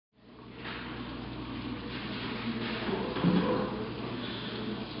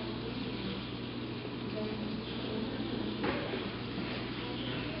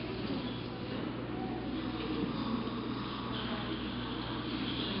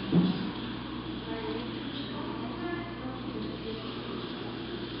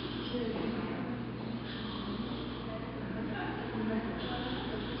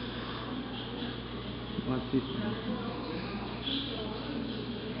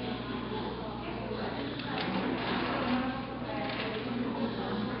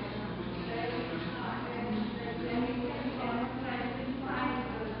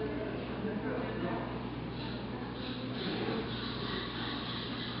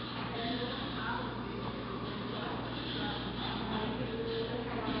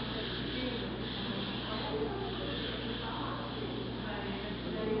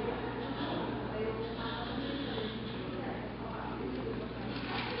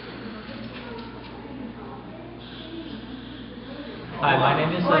Hi, my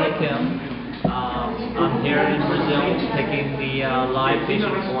name is Arun K. I'm here in Brazil taking the live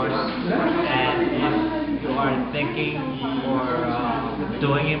patient course, and if you are thinking or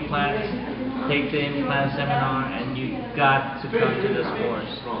doing implants, take the Implant Seminar, and you got to come to this course.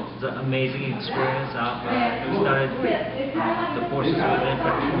 It's an amazing experience. We started the courses with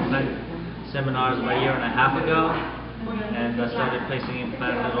Implant Seminars about a year and a half ago, and I started placing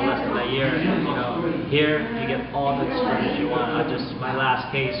implants a little less than a year. And, you know, here you get all the experience you want. My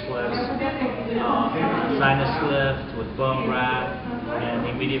last case was sinus lift with bone graft and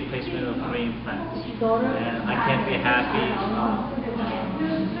immediate placement of 3 implants. And I can't be happy.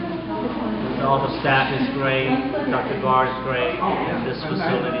 All the staff is great, Dr. Garg is great, and this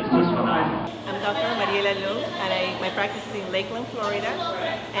facility is just phenomenal. I'm Dr. Mariela Lu, and my practice is in Lakeland, Florida,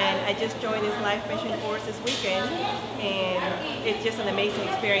 and I just joined this live patient course this weekend, and it's just an amazing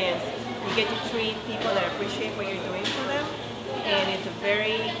experience. You get to treat people that appreciate what you're doing for them, and it's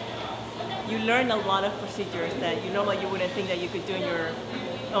you learn a lot of procedures that you normally wouldn't think that you could do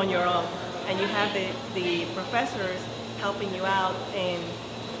on your own, and you have the professors helping you out and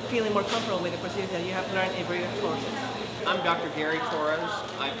feeling more comfortable with the procedures that you have learned in previous courses. I'm Dr. Gary Torres.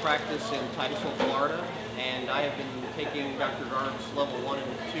 I practice in Titusville, Florida, and I have been taking Dr. Garg's level 1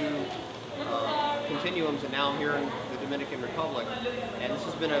 and 2 continuums, and now I'm here in the Dominican Republic. And this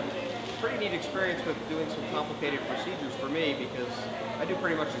has been a pretty neat experience with doing some complicated procedures for me, because I do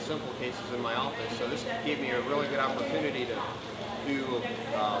pretty much the simple cases in my office. So this gave me a really good opportunity to do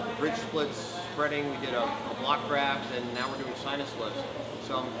bridge splits, spreading. We did a block graft, and now we're doing sinus lifts.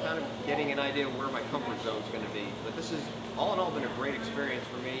 So I'm kind of getting an idea of where my comfort zone is going to be. But this has, all in all, been a great experience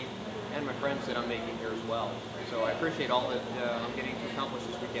for me and my friends that I'm making here as well. So I appreciate all that I'm getting to accomplish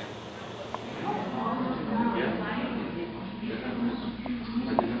this weekend.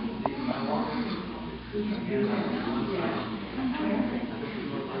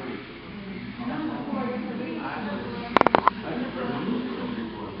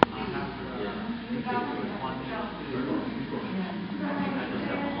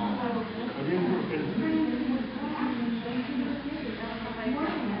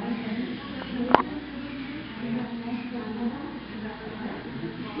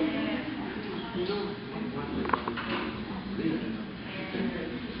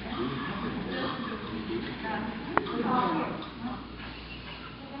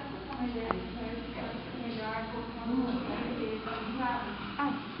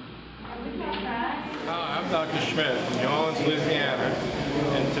 I'm Dr. Schmidt from New Orleans, Louisiana,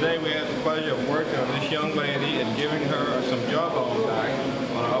 and today we had the pleasure of working on this young lady and giving her some jawbone back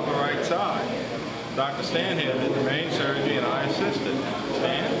on her upper right side. Dr. Stan here did the main surgery and I assisted.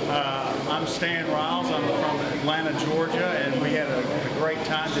 Stan? I'm Stan Riles. I'm from Atlanta, Georgia, and we had a great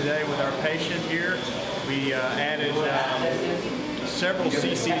time today with our patient here. We added several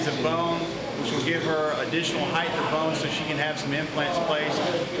cc's of bone, which will give her additional height of bone so she can have some implants placed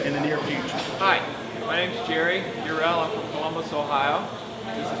in the near future. Hi, my name is Jerry Urell. I'm from Columbus, Ohio.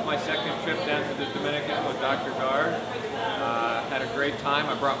 This is my second trip down to the Dominican with Dr. Garg. Had a great time.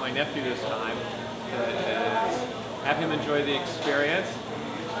 I brought my nephew this time to have him enjoy the experience,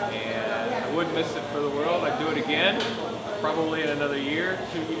 and I wouldn't miss it for the world. I'd do it again, probably in another year,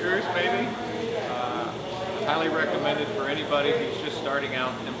 2 years maybe. Highly recommended for anybody who's just starting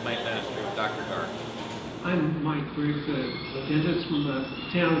out implant dentistry with Dr. Garg. I'm Mike Briggs, a dentist from a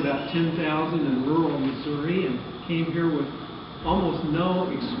town about 10,000 in rural Missouri, and came here with almost no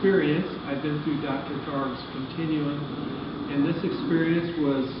experience. I've been through Dr. Garg's continuum, and this experience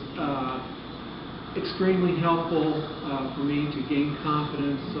was extremely helpful for me to gain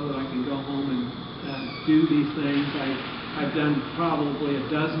confidence so that I can go home and do these things. I've done probably a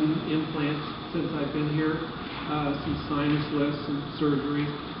dozen implants since I've been here, some sinus lifts and surgery.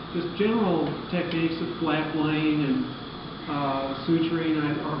 Just general techniques of flap laying and suturing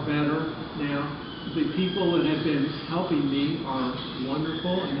are better now. The people that have been helping me are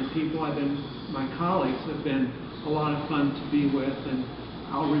wonderful, and the people my colleagues have been a lot of fun to be with, and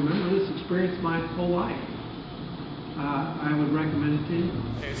I'll remember this experience my whole life. I would recommend it to you.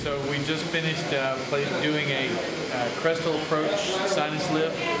 Okay, so we just finished doing a crestal approach sinus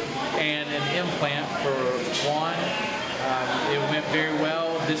lift and an implant for Juan. It went very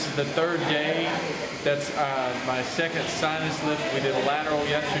well. This is the 3rd day. That's my 2nd sinus lift. We did a lateral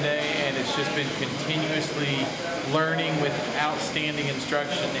yesterday, and it's just been continuously learning with outstanding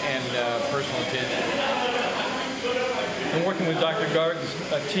instruction and personal attention. And working with Dr. Garg's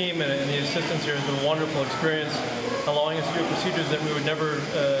team and the assistants here has been a wonderful experience, allowing us to do procedures that we would never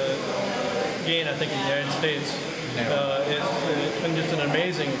gain, I think, in the United States. It's been just an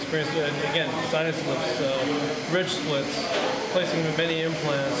amazing experience. Again, sinus lifts, ridge splits, placing many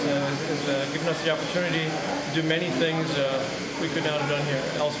implants has given us the opportunity to do many things we could not have done here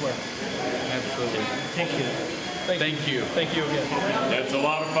elsewhere. Absolutely. Thank you. Thank you. Thank you again. It's a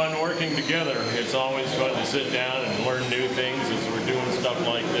lot of fun working together. It's always fun to sit down and learn new things as we're doing stuff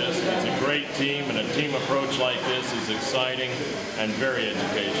like this. It's a great team, and a team approach like this is exciting and very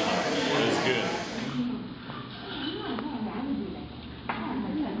educational. It's good.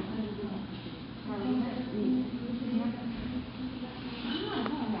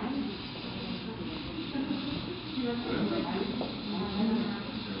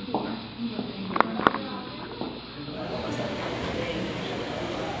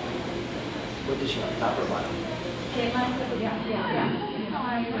 What does she want, top or bottom?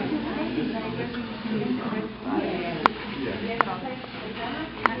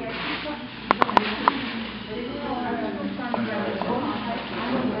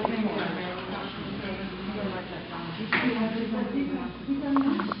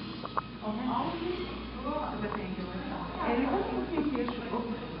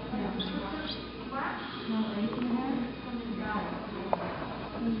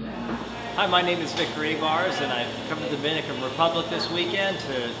 Hi, my name is Victor Abars, and I've come to the Dominican Republic this weekend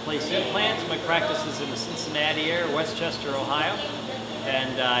to place implants. My practice is in the Cincinnati area, Westchester, Ohio.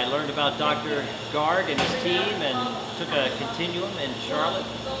 And I learned about Dr. Garg and his team and took a continuum in Charlotte,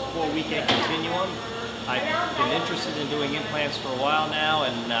 4-weekend continuum. I've been interested in doing implants for a while now,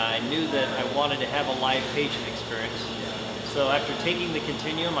 and I knew that I wanted to have a live patient experience. So after taking the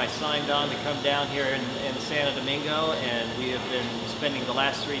continuum, I signed on to come down here in Santo Domingo, and we have been spending the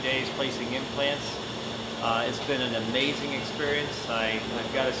last 3 days placing implants. It's been an amazing experience.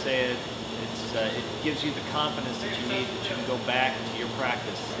 I've got to say it gives you the confidence that you need, that you can go back to your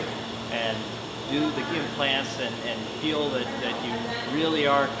practice and do the implants and feel that you really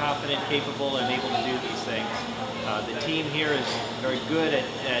are confident, capable, and able to do these things. The team here is very good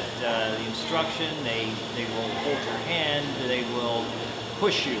at the instruction. They will hold your hand. They will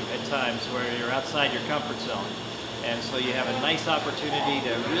push you at times where you're outside your comfort zone. And so you have a nice opportunity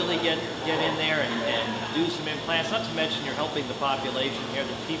to really get in there and do some implants. Not to mention you're helping the population here.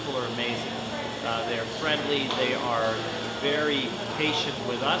 The people are amazing. They're friendly. They are very patient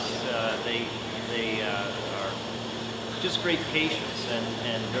with us. They are just great patients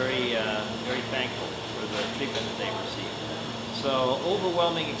and very thankful for the treatment that they receive. So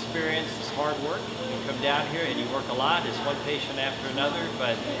overwhelming experience. It's hard work. You come down here and you work a lot. It's one patient after another,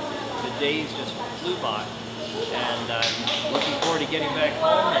 but the days just flew by. And I'm looking forward to getting back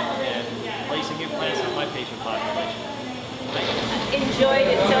home and placing implants on my patient population. Thank you. Enjoyed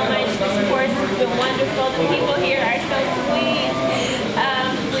it so much. This course has been wonderful. The people here are so sweet.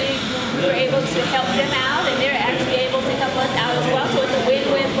 We were able to help them out, and they're actually able to help us out as well. So it's a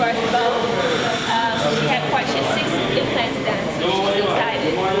win-win for us both. We had quite 6 implants done, so she's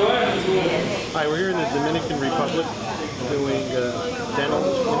excited. Hi, we're here in the Dominican Republic doing dental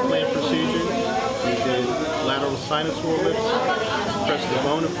implant procedures. We did lateral sinus wall lifts, pressed the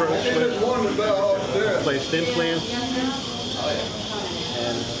bone approach lift, placed implants,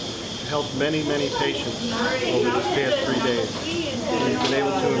 and helped many patients over this past 3 days. We've been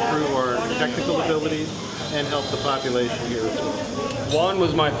able to improve our technical abilities and help the population here as well. One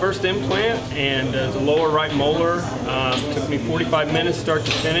was my first implant, and it was a lower right molar. Took me 45 minutes start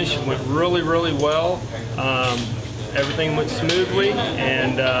to finish. It went really well. Everything went smoothly,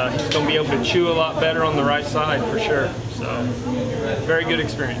 and he's going to be able to chew a lot better on the right side for sure. So, very good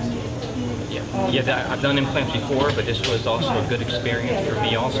experience. Yeah, I've done implants before, but this was also a good experience for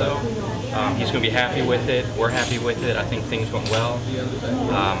me also. He's going to be happy with it. We're happy with it. I think things went well.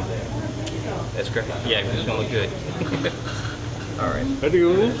 That's great. Yeah, it's going to look good. All right.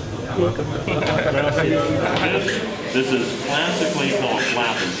 Welcome. This is classically called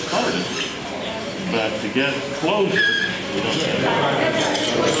flap and started, but to get closure, you don't get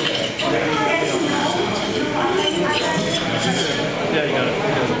Yeah, you got it.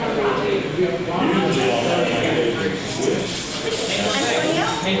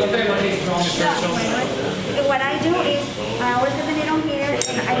 What I do is I always have the needle here,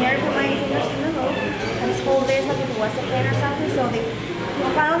 and I never put my fingers in the hole. I just hold this like if it was a pen or something, so they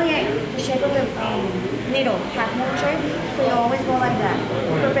follow the shape of the needle, half motion, so you always go like that.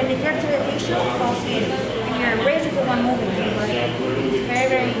 Perpendicular to the tissue, falls in, and your wrist is the one moving. It's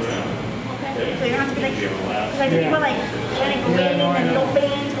very easy. Okay? So you don't have to be like, because I see people like trying to grade the needle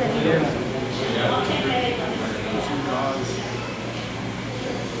bands and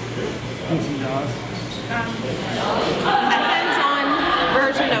A hands-on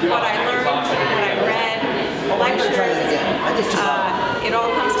version of what I learned, what I read, lectures. It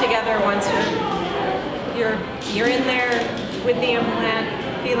all comes together once you're in there with the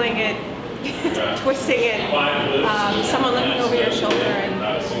implant, feeling it, twisting it, someone looking over your shoulder and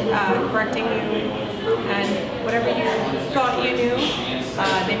correcting you, and whatever you thought you knew,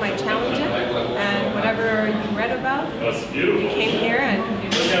 they might challenge it, and whatever you read about, you came here and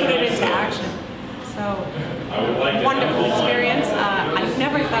put it into action. So, wonderful experience. I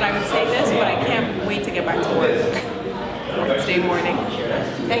never thought I would say this, but I can't wait to get back to work Wednesday morning.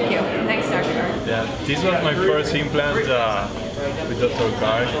 Thank you. Thanks, Dr. Garg. Yeah, this was my first implant with Dr.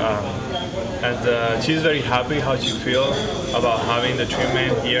 Garg. And she's very happy how she feels about having the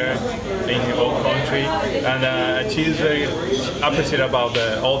treatment here in the whole country, and she's very appreciative about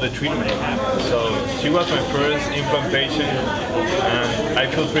all the treatment. So she was my first implant patient, and I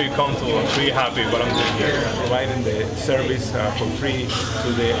feel pretty comfortable and pretty happy what I'm doing here. Providing the service for free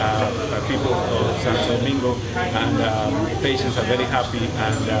to the people of Santo Domingo, and patients are very happy,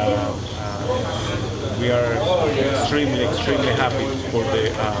 and we are extremely happy for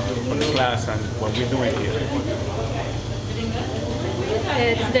the class and what we're doing here.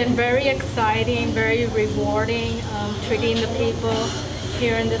 It's been very exciting, very rewarding, treating the people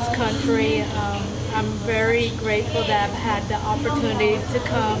here in this country. I'm very grateful that I've had the opportunity to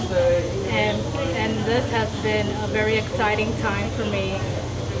come, and this has been a very exciting time for me,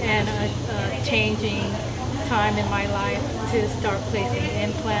 and a changing time in my life to start placing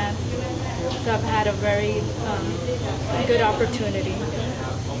implants. So I've had a very good opportunity.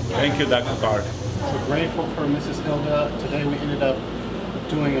 Thank you, Dr. Garg. We're grateful for Mrs. Hilda. Today we ended up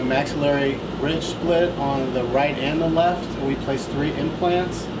doing a maxillary ridge split on the right and the left. We placed 3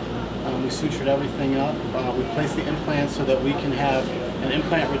 implants. We sutured everything up. We placed the implants so that we can have an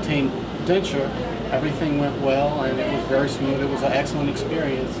implant retained denture. Everything went well, and it was very smooth. It was an excellent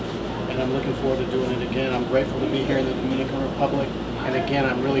experience, and I'm looking forward to doing it again. I'm grateful to be here in the Dominican Republic, and again,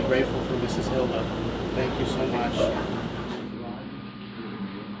 I'm really grateful for Mrs. Hilda. Thank you so much.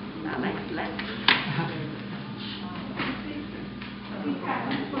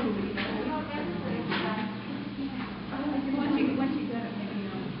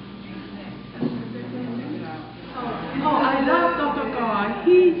 Oh, I love Dr. Garg.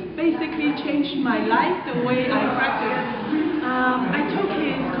 He basically changed my life, the way I practice. I took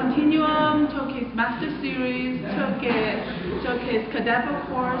his continuum, took his master series, took his cadaver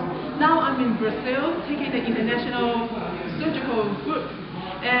course. Now I'm in Brazil taking the international surgical group.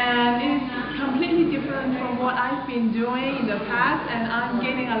 And it's completely different from what I've been doing in the past, and I'm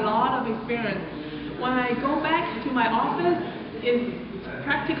gaining a lot of experience. When I go back to my office, it's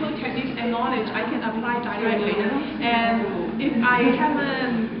practical techniques and knowledge I can apply directly. And if I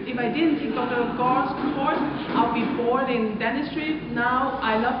didn't take Dr. Garg's course, I'll be bored in dentistry. Now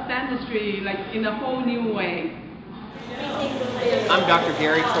I love dentistry like in a whole new way. I'm Dr.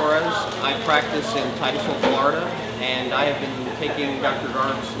 Gary Torres. I practice in Titusville, Florida, and I have been taking Dr.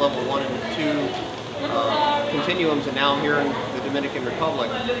 Garg's level 1 and 2 continuums, and now I'm here in the Dominican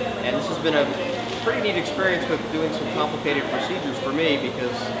Republic. And this has been a pretty neat experience with doing some complicated procedures for me,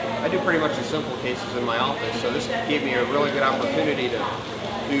 because I do pretty much the simple cases in my office. So this gave me a really good opportunity to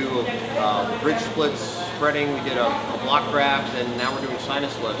do ridge splits, spreading. We did a block graft, and now we're doing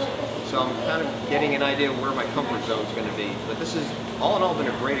sinus lifts. So I'm kind of getting an idea of where my comfort zone is going to be. But this has, all in all, been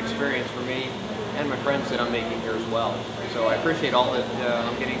a great experience for me and my friends that I'm making here as well. So I appreciate all that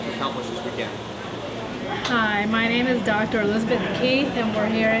I'm getting to accomplish this weekend. Hi, my name is Dr. Elizabeth Keith, and we're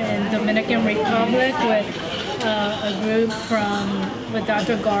here in Dominican Republic with a group with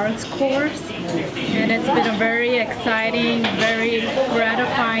Dr. Garg's course. And it's been a very exciting, very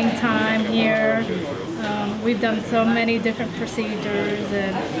gratifying time here. We've done so many different procedures,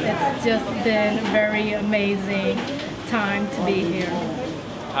 and it's just been a very amazing time to be here.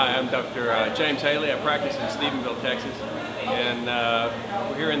 Hi, I'm Dr. James Haley. I practice in Stephenville, Texas, and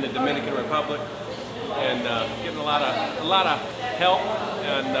we're here in the Dominican Republic, and getting a lot of help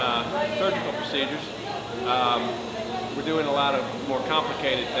and surgical procedures. We're doing a lot of more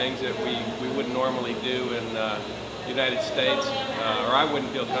complicated things that we wouldn't normally do in the United States, or I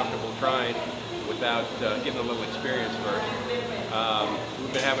wouldn't feel comfortable trying without getting a little experience first.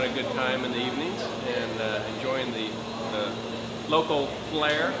 We've been having a good time in the evenings and enjoying the local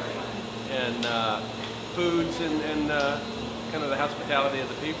flair and foods and kind of the hospitality of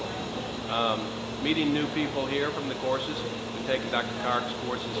the people. Meeting new people here from the courses. We've taken Dr. Garg's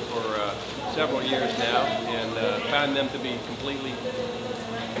courses for several years now, and found them to be completely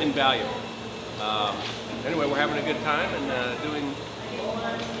invaluable. Anyway, we're having a good time and doing.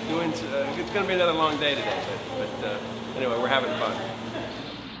 It's going to be another long day today, but anyway, we're having fun.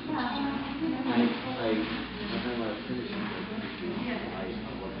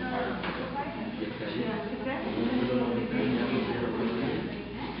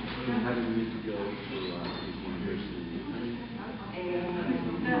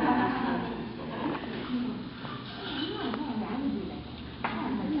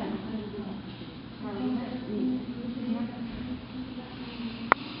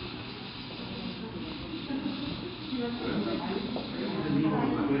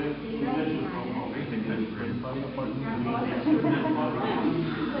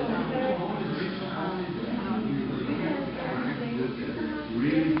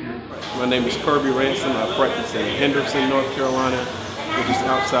 My name is Kirby Ransom. I practice in Henderson, North Carolina, which is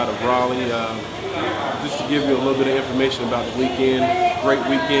outside of Raleigh. Just to give you a little bit of information about the weekend, great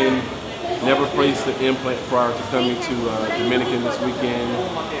weekend. Never placed an implant prior to coming to Dominican this weekend.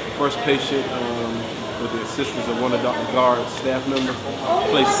 First patient, with the assistance of one of Dr. Garg's staff members,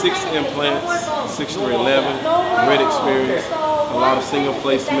 placed 6 implants, 6 through 11. Great experience, a lot of single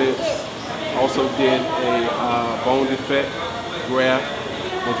placements. Also did a bone defect graft,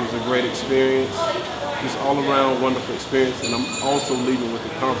 which was a great experience. Just all around wonderful experience, and I'm also leaving with the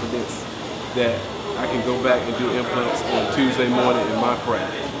confidence that I can go back and do implants on Tuesday morning in my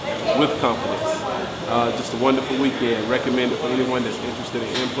practice with confidence. Just a wonderful weekend. Recommend it for anyone that's interested in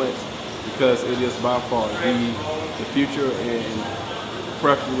implants because it is by far the future and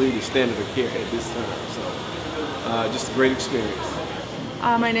preferably the standard of care at this time. So just a great experience.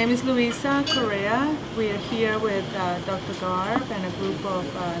 My name is Luisa Correa. We are here with Dr. Garg and a group of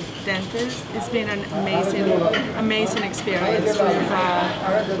dentists. It's been an amazing experience.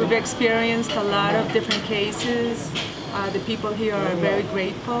 We've experienced a lot of different cases. The people here are very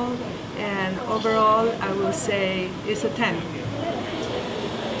grateful, and overall, I will say it's a 10.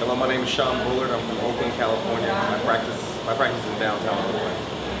 Hello, my name is Sean Bullard. I'm from Oakland, California. My practice is downtown Illinois.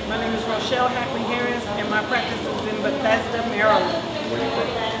 My name is Rochelle Hackley Harris, and my practice is in Bethesda, Maryland.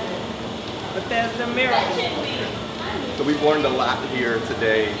 Bethesda, Maryland. So we've learned a lot here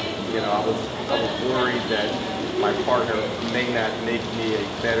today. You know, I was worried that my partner may not make me a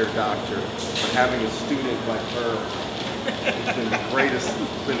better doctor, but having a student like her, it's been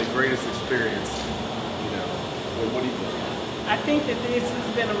the greatest experience. You know, what do you think? I think that this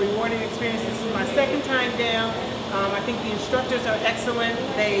has been a rewarding experience. This is my second time down. I think the instructors are excellent.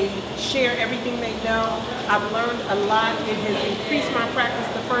 They share everything they know. I've learned a lot. It has increased my practice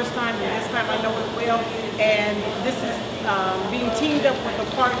the first time, and this time I know it well. And this is being teamed up with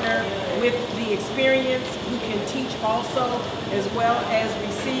a partner with the experience who can teach also as well as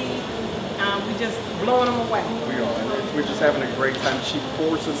receive. We just blowing them away. We are. We're just having a great time. She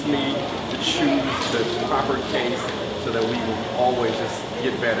forces me to choose the proper case so that we will always just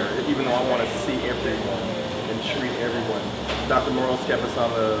get better, even though I want to see everyone and treat everyone. Dr. Morrell's kept us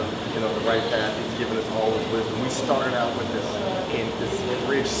on the right path. He's given us all his wisdom. We started out with this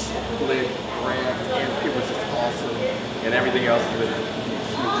rich split graft, and it was just awesome, and everything else has been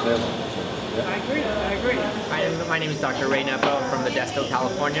smooth sailing. I agree. My name is Dr. Ray Nepo from Modesto,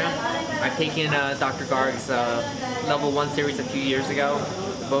 California. I've taken Dr. Garg's Level 1 series a few years ago,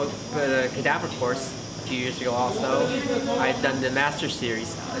 both the cadaver course a few years ago also. I've done the Master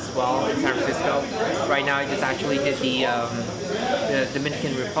Series as well in San Francisco. Right now I just actually did the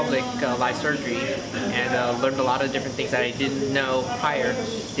Dominican Republic live surgery and learned a lot of different things that I didn't know prior.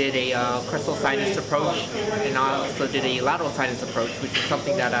 Did a crystal sinus approach, and I also did a lateral sinus approach, which is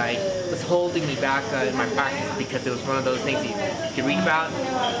something that was holding me back in my practice because it was one of those things you read about,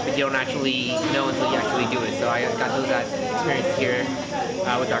 but you don't actually know until you actually do it. So I got those experience here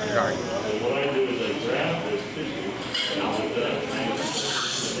with Dr. Garg.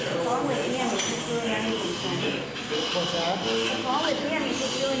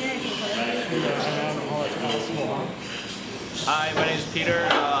 Hi, my name is Peter.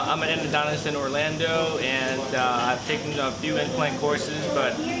 I'm an endodontist in Orlando, and I've taken a few implant courses,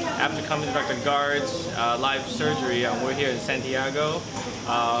 but after coming to Dr. Garg's live surgery, we're here in Santiago,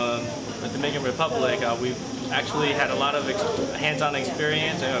 the Dominican Republic. We've actually had a lot of hands-on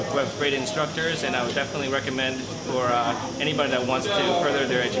experience and we have great instructors, and I would definitely recommend for anybody that wants to further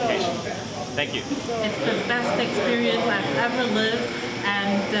their education. Thank you. It's the best experience I've ever lived,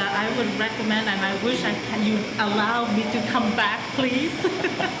 and I would recommend, and I wish you allow me to come back, please.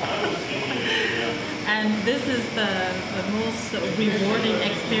 And this is the most rewarding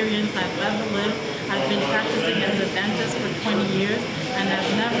experience I've ever lived. I've been practicing as a dentist for 20 years, and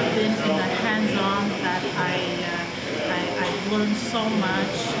I've never been in a hands-on that I've learned so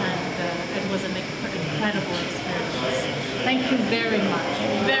much, and it was an incredible experience. Thank you very much,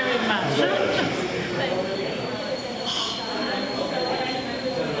 very much. Thank you.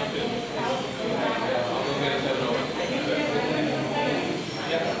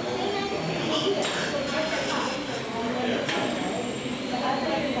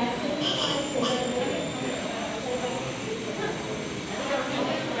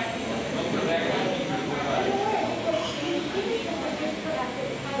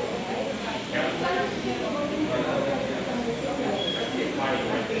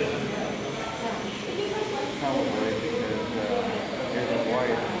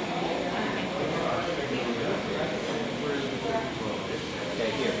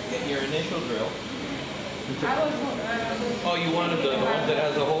 Your initial drill. Oh, you wanted the one that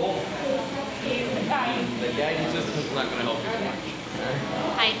has a hole? The guiding system is not going to help you too much.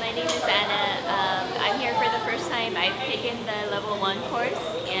 Hi, my name is Anna. I'm here for the first time. I've taken the level 1 course,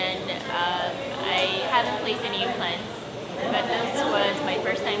 and I haven't placed any implants, but this was my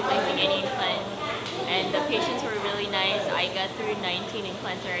first time placing any implant, and the patients were really nice. I got through 19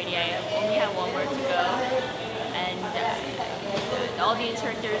 implants already. I only have 1 more to go, and all the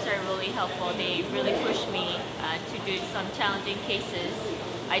instructors are really helpful. They really pushed me to do some challenging cases.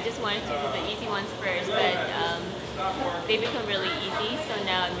 I just wanted to do the easy ones first, but they become really easy, so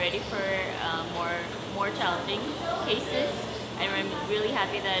now I'm ready for more challenging cases, and I'm really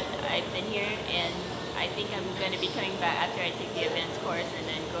happy that I've been here, and I think I'm going to be coming back after I take the advanced course and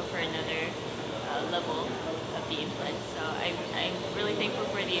then go for another level of the implants. So I'm really thankful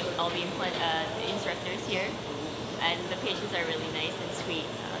for all the instructors here, and the patients are really nice and sweet,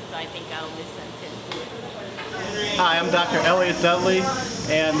 so I think I'll miss them too. Hi, I'm Dr. Elliot Dudley,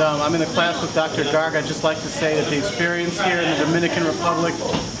 and I'm in the class with Dr. Garg. I'd just like to say that the experience here in the Dominican Republic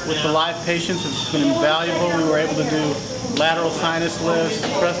with the live patients has been invaluable. We were able to do lateral sinus lifts,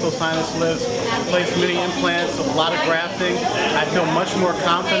 crestal sinus lifts, place many implants, a lot of grafting. I feel much more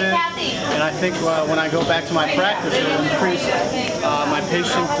confident, and I think when I go back to my practice, it will increase my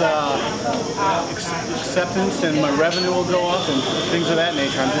patient acceptance, and my revenue will go up, and things of that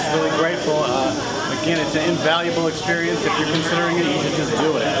nature. I'm just really grateful. Again, it's an invaluable experience. If you're considering it, you should just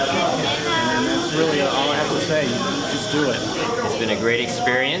do it. And that's really all I have to say. Just do it. It's been a great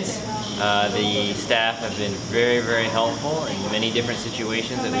experience. The staff have been very, very helpful in many different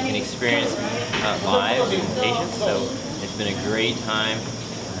situations that we can experience live with patients. So it's been a great time,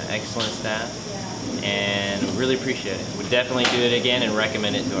 excellent staff, and really appreciate it. Would definitely do it again and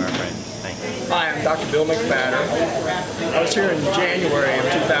recommend it to our friends. Thank you. Hi, I'm Dr. Bill McFadder. I was here in January of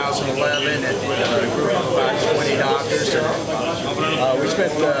 2011 with a group of about 20 doctors. We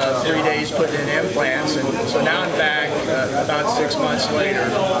spent 3 days putting in implants, and so now I'm back about 6 months later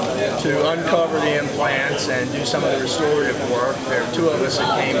to uncover the implants and do some of the restorative work. There are 2 of us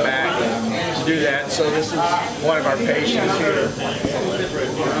that came back to do that, so this is one of our patients here.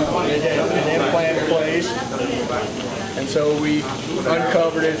 An implant placed. And so we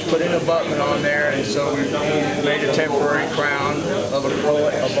uncovered it, put in a abutment on there, and so we made a temporary crown of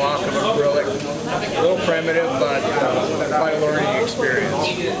acrylic, a block of acrylic. A little primitive, but quite a learning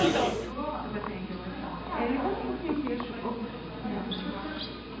experience.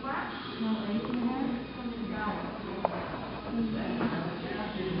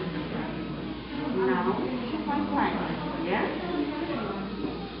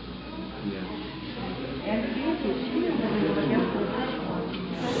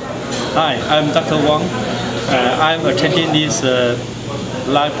 Hi, I'm Dr. Wang. I'm attending these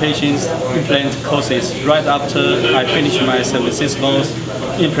live patients implant courses right after I finish my San Francisco's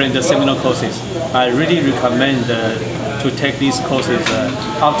implant seminar courses. I really recommend to take these courses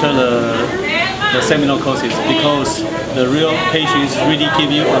after the seminar courses, because the real patients really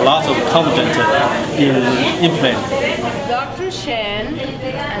give you a lot of confidence in implant. Dr. Shen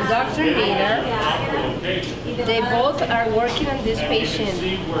and Dr. Nina, they both are working on this patient.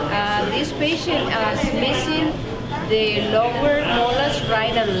 This patient is missing the lower molars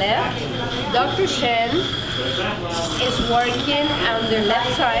right and left. Dr. Shen is working on the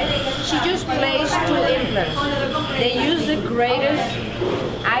left side. She just placed 2 implants. They use the greatest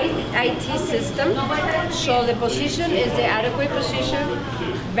IT system, so the position is the adequate position.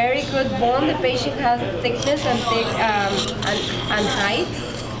 Very good bone. The patient has thickness and and height.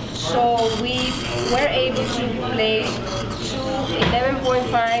 So we were able to place 2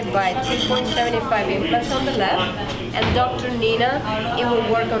 11.5 by 3.75 implants on the left, and Dr. Nina, it will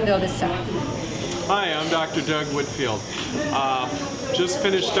work on the other side. Hi, I'm Dr. Doug Whitfield. Just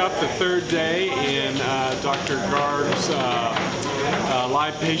finished up the 3rd day in Dr. Garg's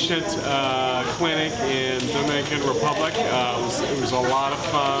live patient clinic in Dominican Republic. It was a lot of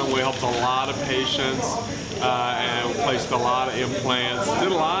fun. We helped a lot of patients and placed a lot of implants.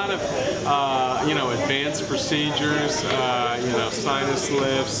 Did a lot of advanced procedures, sinus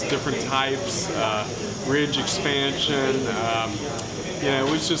lifts, different types, ridge expansion.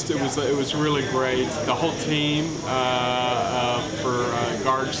 It was really great. The whole team for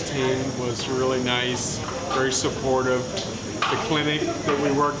Garg's team was really nice, very supportive. The clinic that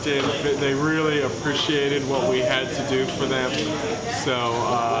we worked in, they really appreciated what we had to do for them. So,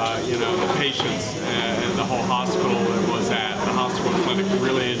 the patients and the whole hospital it was at, the hospital clinic,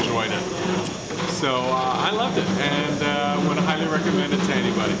 really enjoyed it. So I loved it, and would highly recommend it to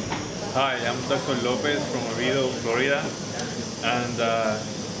anybody. Hi, I'm Dr. Lopez from Oviedo, Florida, and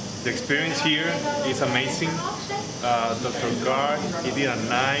The experience here is amazing. Dr. Garg, he did a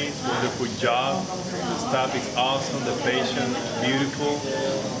nice, wonderful job. The staff is awesome, the patient, beautiful.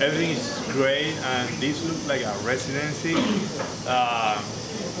 Everything is great, and this looks like a residency.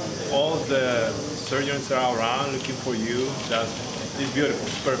 All the surgeons are around looking for you. It's beautiful,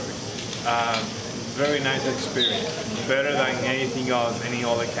 it's perfect. Very nice experience. Better than anything else, any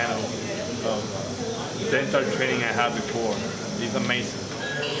other kind of dental training I had before. It's amazing.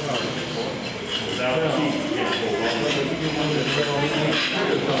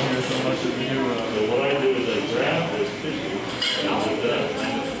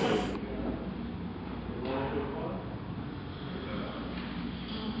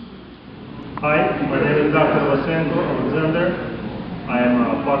 Hi, my name is Dr. Alexander. I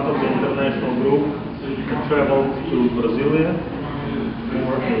am part of the international group that traveled to Brasilia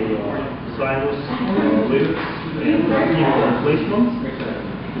for a sinus lift and implant placement.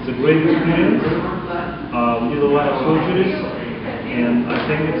 It's a great experience. We did a lot of surgeries, and I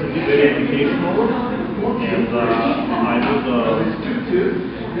think it's very educational. And I would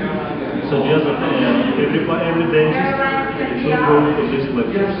suggest that every dentist should go to these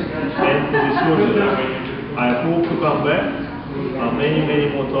lectures and to these surgeries. I hope to come back many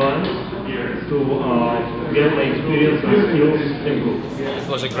more times to get my experience and skills improved. It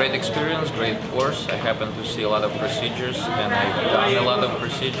was a great experience, great course. I happened to see a lot of procedures, and I've done a lot of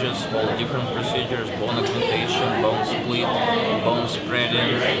procedures, all different procedures: bone augmentation, bone split, bone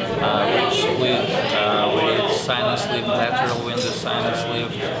spreading, ridge split, we did sinus lift, lateral window sinus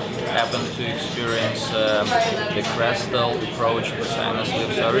lift. Happened to experience the Crestal approach for sinus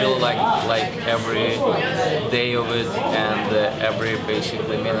lift. So I really like every day of it, and every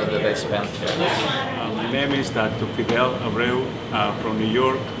basically minute that I spent here. My name is Dr. Fidel Abreu from New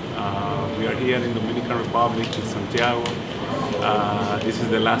York. We are here in the Dominican Republic in Santiago. This is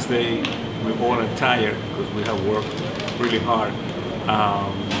the last day. We all are tired because we have worked really hard.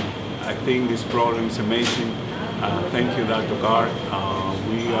 I think this program is amazing. Thank you, Dr. Garg.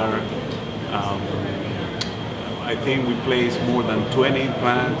 I think we placed more than 20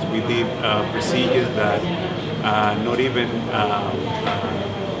 implants. We did procedures that not even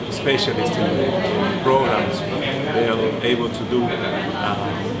specialists in the programs they are able to do.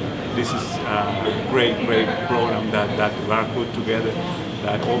 This is a great program that Dr. Garg put together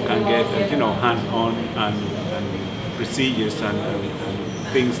that all can get, hands-on and procedures and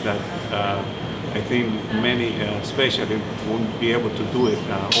things that I think many specialists won't be able to do it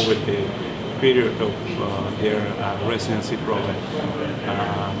over the period of their residency program.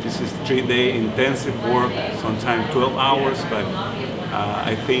 This is 3-day intensive work, sometimes 12 hours, but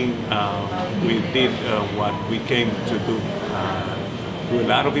I think we did what we came to do. Do a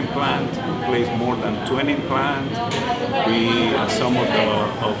lot of implants, we placed more than 20 implants. Some of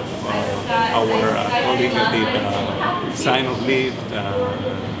our colleagues did sinus lift,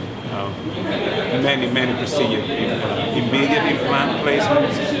 many procedures, immediate implant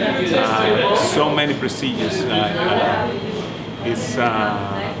placements, so many procedures.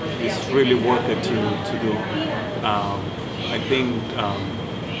 It's really worth it to do. I think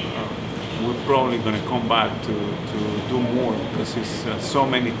we're probably going to come back to do more because it's so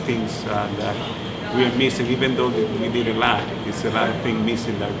many things that we are missing. Even though we did a lot, it's a lot of things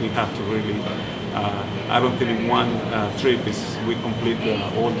missing that we have to really. I don't think in one trip we complete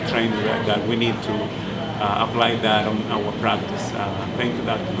all the training that we need to apply that on our practice. Thank you,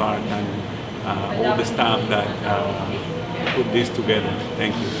 Dr. Garg, and all the staff that put this together.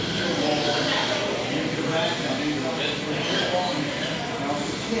 Thank you.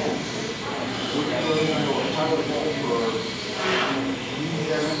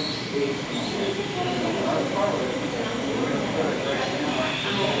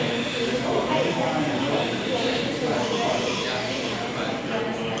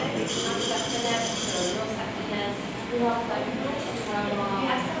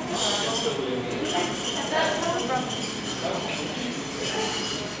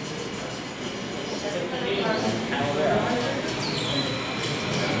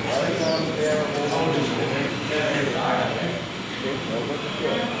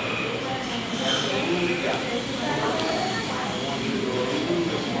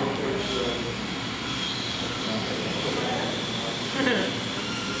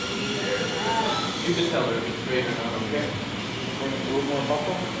 You just tell her if it's straight or not, okay? A little more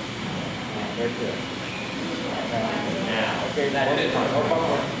buckle? Right there. Okay, no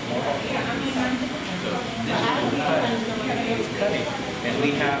buckle. And we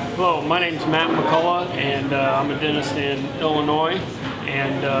have. Hello, my name's Matt McCullough, and I'm a dentist in Illinois.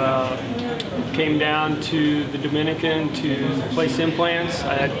 And came down to the Dominican to place implants.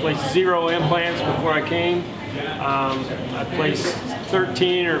 I had placed 0 implants before I came. I placed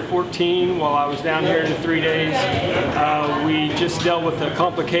 13 or 14 while I was down here in the 3 days. We just dealt with a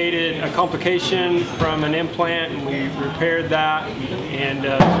complication from an implant, and we repaired that, and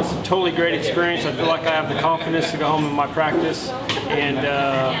just a totally great experience. I feel like I have the confidence to go home in my practice and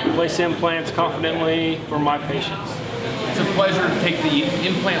place implants confidently for my patients. It's a pleasure to take the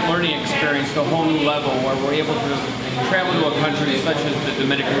implant learning experience to a whole new level, where we're able to travel to a country such as the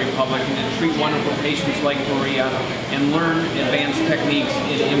Dominican Republic and to treat wonderful patients like Maria and learn advanced techniques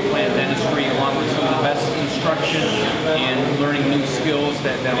in implant dentistry along with some of the best instruction and learning new skills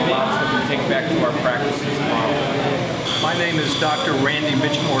that allow us to take back to our practices tomorrow. My name is Dr. Randy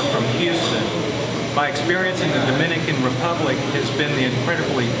Mitchmore from Houston. My experience in the Dominican Republic has been the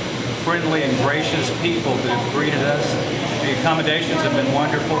incredibly friendly and gracious people that have greeted us. The accommodations have been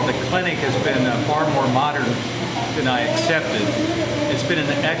wonderful. The clinic has been far more modern than I accepted. It's been an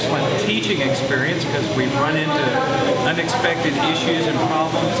excellent teaching experience because we've run into unexpected issues and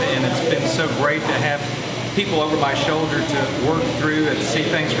problems, and it's been so great to have people over my shoulder to work through and see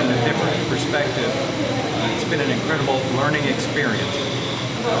things from a different perspective. It's been an incredible learning experience.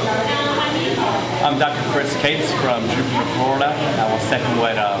 I'm Dr. Chris Cates from Jupiter, Florida. I will second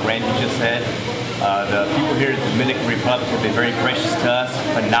what Randy just said. The people here in the Dominican Republic have been very gracious to us,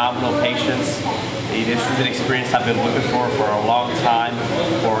 phenomenal patients. This is an experience I've been looking for a long time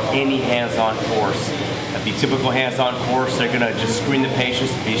for any hands-on course. The typical hands-on course, they're going to just screen the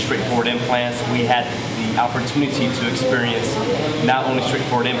patients to be straightforward implants. We had the opportunity to experience not only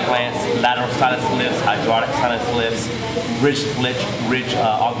straightforward implants, lateral sinus lifts, hydraulic sinus lifts, ridge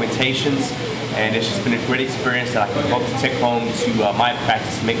augmentations, and it's just been a great experience that I can hope to take home to my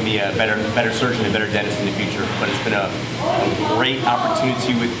practice and make me a better surgeon and better dentist in the future. But it's been a great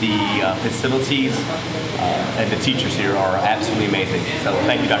opportunity with the facilities, and the teachers here are absolutely amazing. So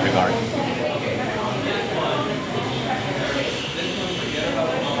thank you, Dr. Garg.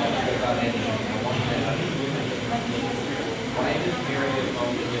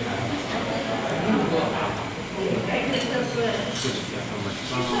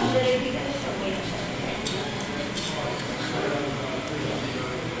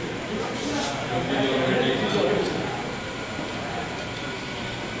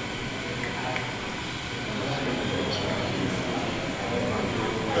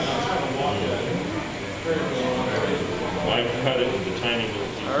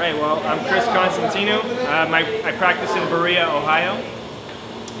 All right, well, I'm Chris Constantino. I practice in Berea, Ohio.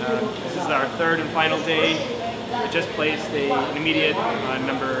 This is our 3rd and final day. I just placed an immediate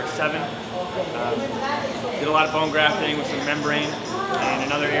number 7. Did a lot of bone grafting with some membrane in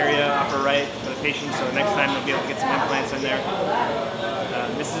another area, upper right, for the patient, so next time they'll be able to get some implants in there.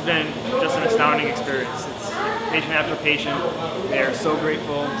 This has been just an astounding experience. It's patient after patient. They are so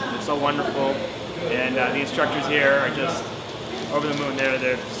grateful, they're so wonderful, and the instructors here are just over the moon.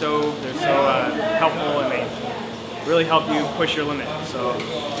 They're so helpful, and they really help you push your limit. So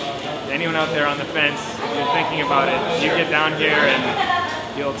anyone out there on the fence, if you're thinking about it, you get down here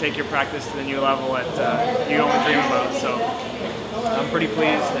and you'll take your practice to the new level that you only dream about. So I'm pretty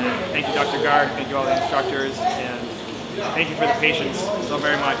pleased, and thank you, Dr. Garg, thank you all the instructors, and thank you for the patience so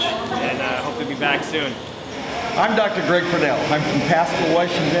very much, and hope to be back soon. I'm Dr. Greg Fidel. I'm from Pasco,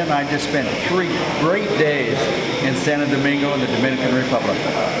 Washington. I just spent 3 great days in Santo Domingo in the Dominican Republic.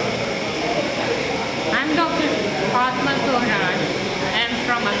 I'm Dr. Fatma Zohran. I'm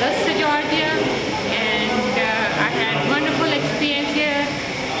from Augusta, Georgia, and I had a wonderful experience here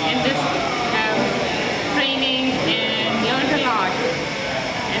in this training and learned a lot.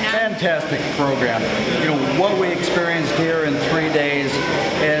 Fantastic program. You know, what we experienced here in 3 days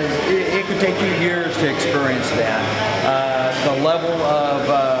is it could take you years to experience that. The level of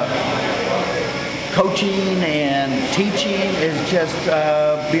coaching and teaching is just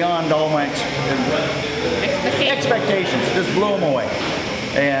beyond all my expectations. Just blew them away.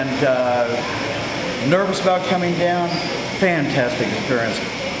 And nervous about coming down, fantastic experience.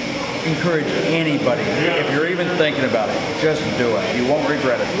 Encourage anybody, if you're even thinking about it, just do it. You won't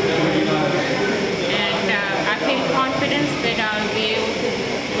regret it. And I feel confidence that I'll be able to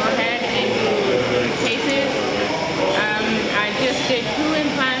go ahead and do cases. I just did 2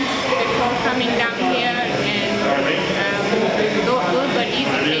 implants before coming down here, and those were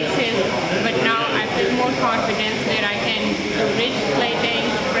easy cases, but now I feel more confidence that I can do ridge plating,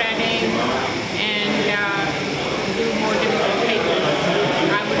 spreading, and do more difficult cases.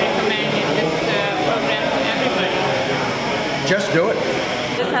 I would recommend this program to everybody. Just do it.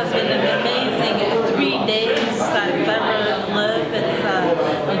 This has been an amazing 3 days I've ever lived. It's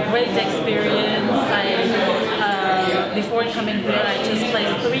a great experience. before coming here, I just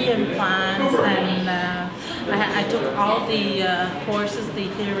placed 3 implants, and I took all the courses, the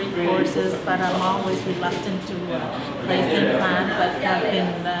theory courses, but I'm always reluctant to place implant. But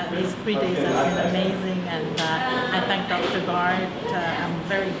these 3 days have been amazing, and I thank Dr. Garg. I'm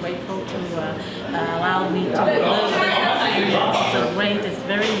very grateful to allow me to live this experience. It's so great. It's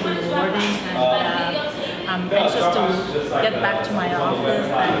very rewarding, and I'm anxious to get back to my office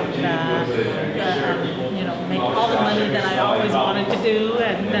and you know, make all the money that I always wanted to do.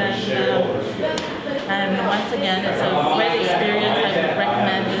 And once again, it's a great experience. I would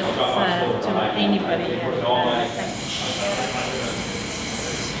recommend this to anybody. Thank you.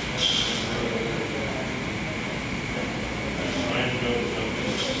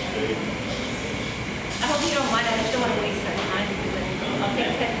 I hope you don't mind. I just don't want to waste our time. I'll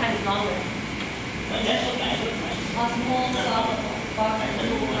take 10 times longer. Awesome hole, soft box,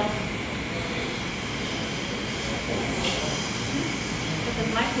 because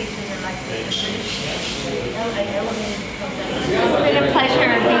my patients are like this. It's been a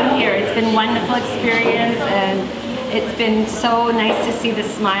pleasure being here. It's been a wonderful experience, and it's been so nice to see the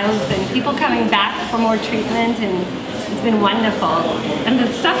smiles and people coming back for more treatment, and it's been wonderful. And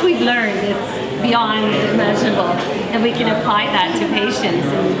the stuff we've learned, it's beyond imaginable, and we can apply that to patients.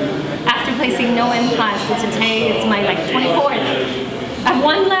 And after placing no implants, so today it's my 24th. I have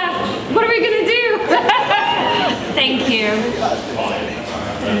 1 left. What are we gonna do? Thank you.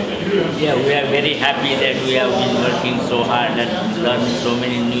 Yeah, we are very happy that we have been working so hard and learned so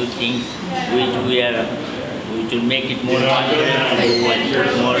many new things, which will make it more confident to do and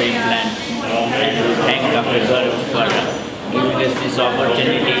put more implants. And we thank Dr. Garg for giving us this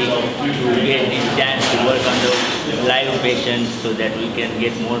opportunity to get this chance to work on the live patients so that we can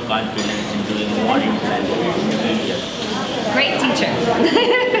get more confidence in doing more implants in the future. Great teacher.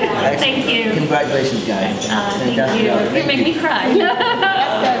 Thank you. Congratulations, guys. Thank you. You make me cry.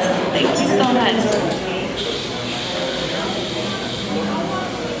 Thank you so much.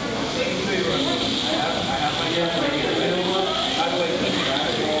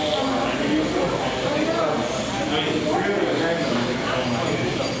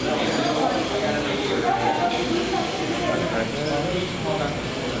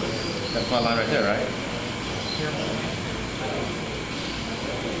 That's my line right there, right?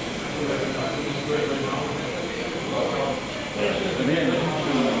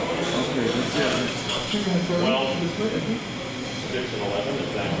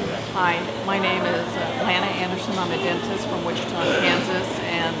 Hi, my name is Lana Anderson. I'm a dentist from Wichita, Kansas,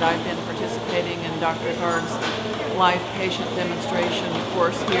 and I've been participating in Dr. Garg's live patient demonstration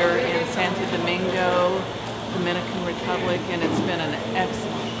course here in Santo Domingo, Dominican Republic, and it's been an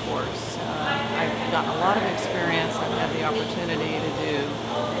excellent course. I've gotten a lot of experience. I've had the opportunity to do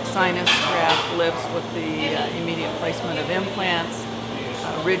sinus graft lifts with the immediate placement of implants,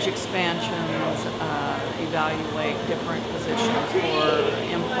 ridge expansions, evaluate different positions for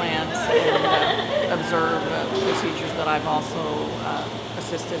implants, and observe procedures that I've also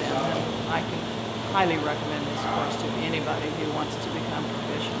assisted in. And I can highly recommend this course to anybody who wants to become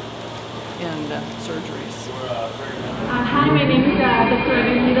proficient in surgeries. Hi, my name is Dr.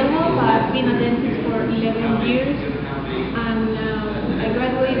 Arun Garg. I've been a dentist for 11 years, and I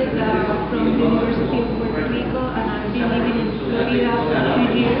graduated from the University of Puerto Rico, and I've been living in Florida for a few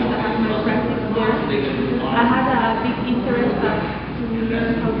years. I have my practice there. I had a big interest to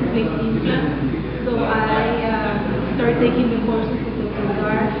learn how to place implants, so I started taking the courses with Dr.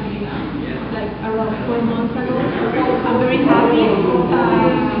 Garg around 4 months ago. I'm very happy.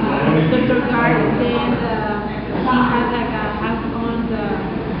 Dr. Garg said he had a hands-on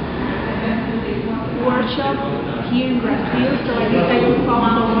workshop here in Brazil, so I decided to come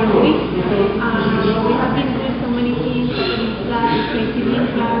for 1 week. We have been doing so many things, placing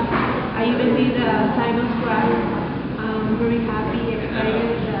implants. I even did a sinus graft. I'm very happy,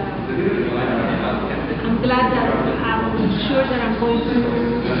 excited. I'm glad that I'm sure that I'm going to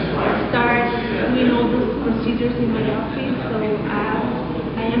start doing all those procedures in my office. So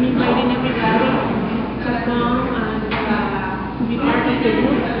I am inviting everybody to come and to be part of the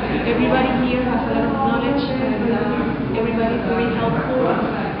group. Everybody here has a lot of knowledge, and everybody is very helpful.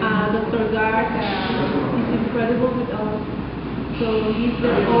 Dr. Garg is incredible with us. So he's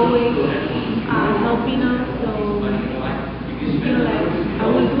always helping us. So I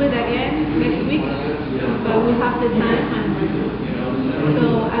will do it again next week if I will have the time. And so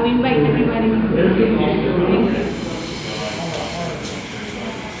I invite everybody to do it.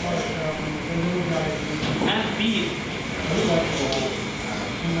 Thank you.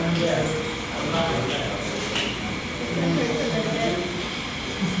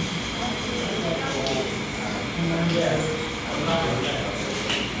 And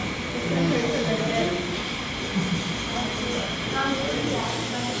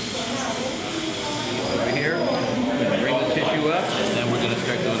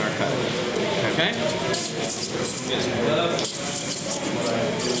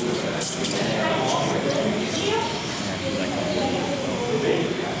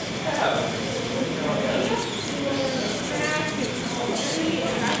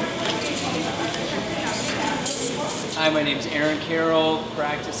Aaron Carroll,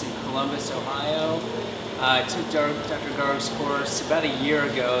 practice in Columbus, Ohio. I took Dr. Garg's course about a year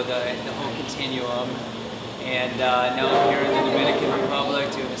ago, the whole continuum, and now I'm here in the Dominican Republic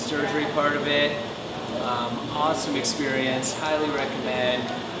doing the surgery part of it. Awesome experience, highly recommend.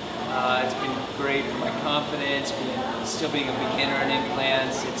 It's been great for my confidence, still being a beginner in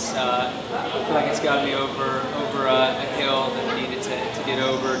implants. I feel like it's got me over a hill that I needed to get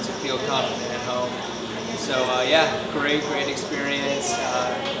over to feel confident at home. So yeah, great experience,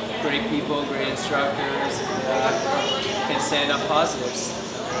 great people, great instructors, and can stand up positives.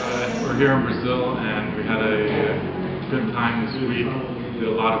 We're here in Brazil and we had a good time this week. Did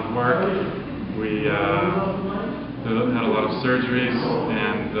a lot of work. We had a lot of surgeries,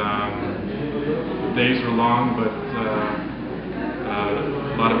 and the days were long, but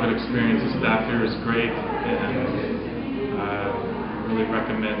a lot of good experience. The staff here is great, and I really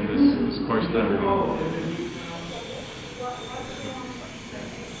recommend this course to everyone.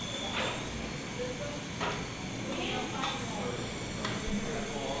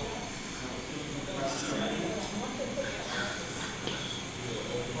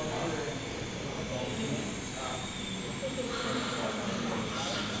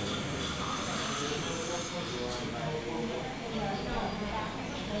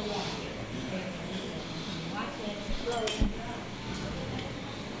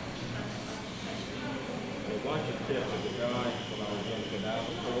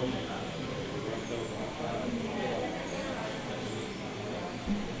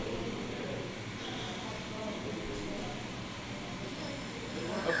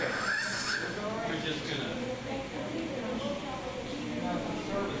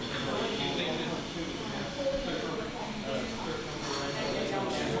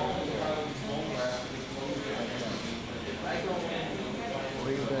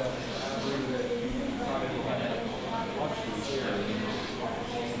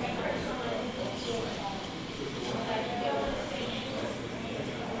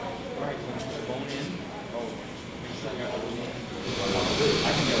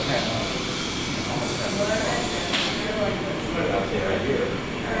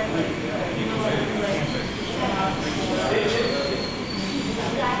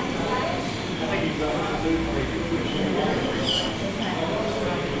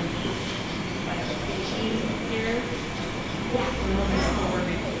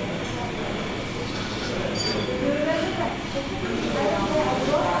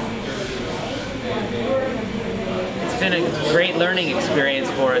 It's been a great learning experience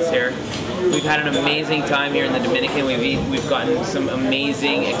for us here. We've had an amazing time here in the Dominican. We've gotten some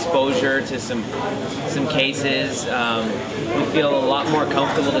amazing exposure to some cases. We feel a lot more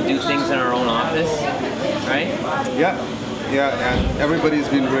comfortable to do things in our own office, right? Yeah, and everybody's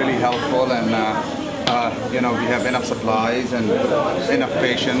been really helpful, and you know, we have enough supplies and enough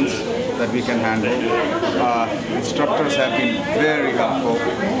patients that we can handle. Instructors have been very helpful,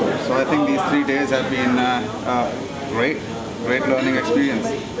 so I think these 3 days have been great learning experience.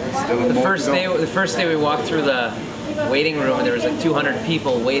 The first day we walked through the waiting room, and there was like 200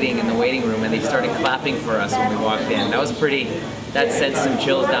 people waiting in the waiting room, and they started clapping for us when we walked in. That sent some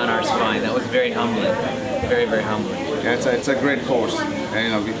chills down our spine. That was very humbling, very humbling. Yeah, it's a great course,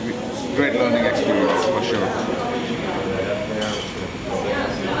 and you know, great learning experience for sure.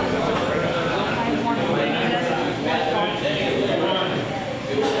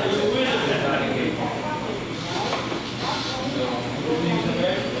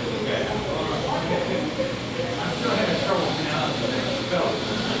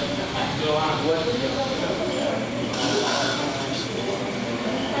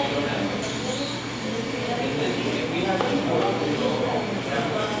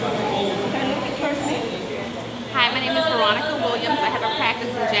 Hi, my name is I have a practice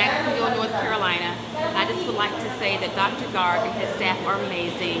in Jacksonville, North Carolina. I just would like to say that Dr. Garg and his staff are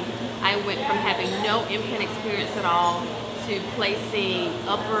amazing. I went from having no implant experience at all to placing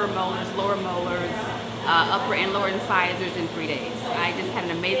upper molars, lower molars, upper and lower incisors in 3 days. I just had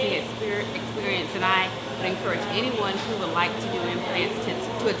an amazing experience, and I would encourage anyone who would like to do implants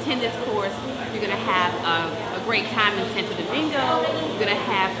to attend this course. You're going to have a great time in Santo Domingo. You're going to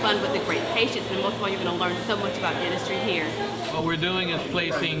have fun with the great patients, and most of all, you're going to learn so much about dentistry here. What we're doing is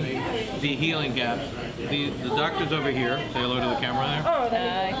placing the healing gaps. The doctor's over here. Say hello to the camera there. Oh,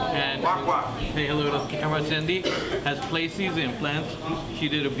 and say hello to the camera. Cindy has placed these implants. She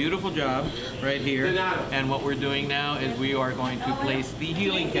did a beautiful job right here. And what we're doing now is we are going to place the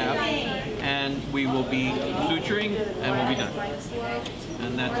healing cap, and we will be suturing, and we'll be done.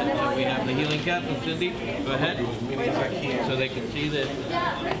 And that's it. So we have the healing cap, and Cindy, go ahead. implant so they can see that.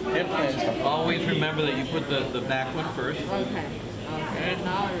 Always remember that you put the back one first. Okay. Okay.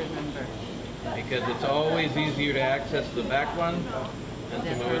 Now I remember. Because it's always easier to access the back one than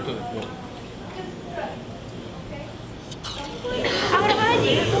to move it to the front. Ahora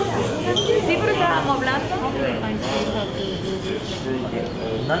vaya. Sí, pero estábamos hablando.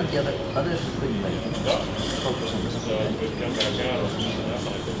 None of the others couldn't make it. Focus on this one.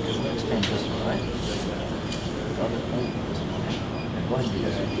 Expand this one, right? This one. And go ahead and do this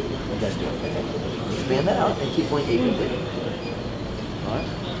one. You guys do it. Expand that out and keep going 8 with it. Alright?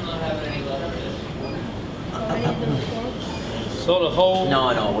 So the whole...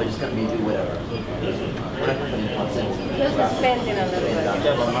 No, we're just going to be do whatever. We're not going to put any concepts. Just expanding a little bit.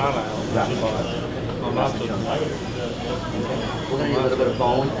 We're going to do a little bit of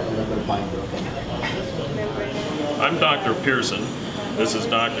bone and a little bit of binder, okay? I'm Dr. Pearson. This is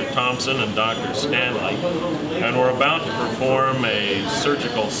Dr. Thompson and Dr. Stanley. And we're about to perform a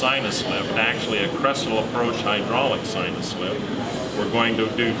surgical sinus lift, actually a crestal approach hydraulic sinus lift. We're going to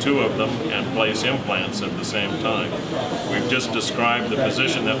do 2 of them and place implants at the same time. We've just described the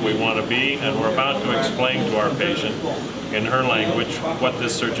position that we want to be, and we're about to explain to our patient in her language what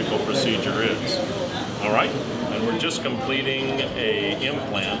this surgical procedure is. All right? And we're just completing an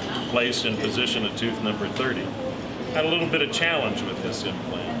implant placed in position at tooth number 30. Had a little bit of challenge with this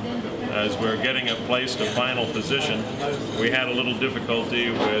implant. As we're getting it placed to final position, we had a little difficulty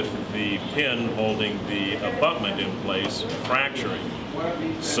with the pin holding the abutment in place fracturing.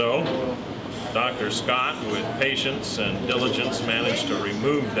 So, Dr. Scott, with patience and diligence, managed to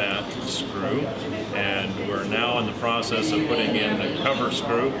remove that screw, and we're now in the process of putting in the cover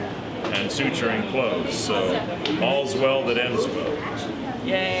screw and suturing closed. So, all's well that ends well.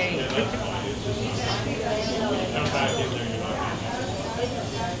 Yay!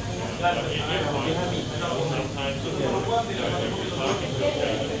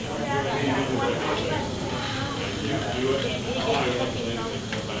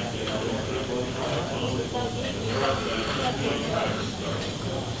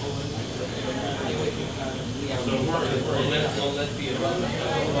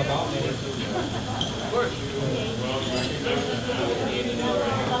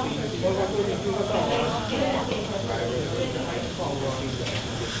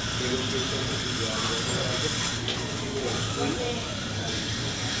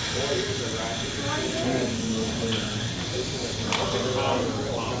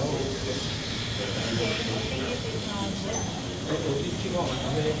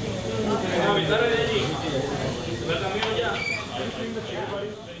 Dale,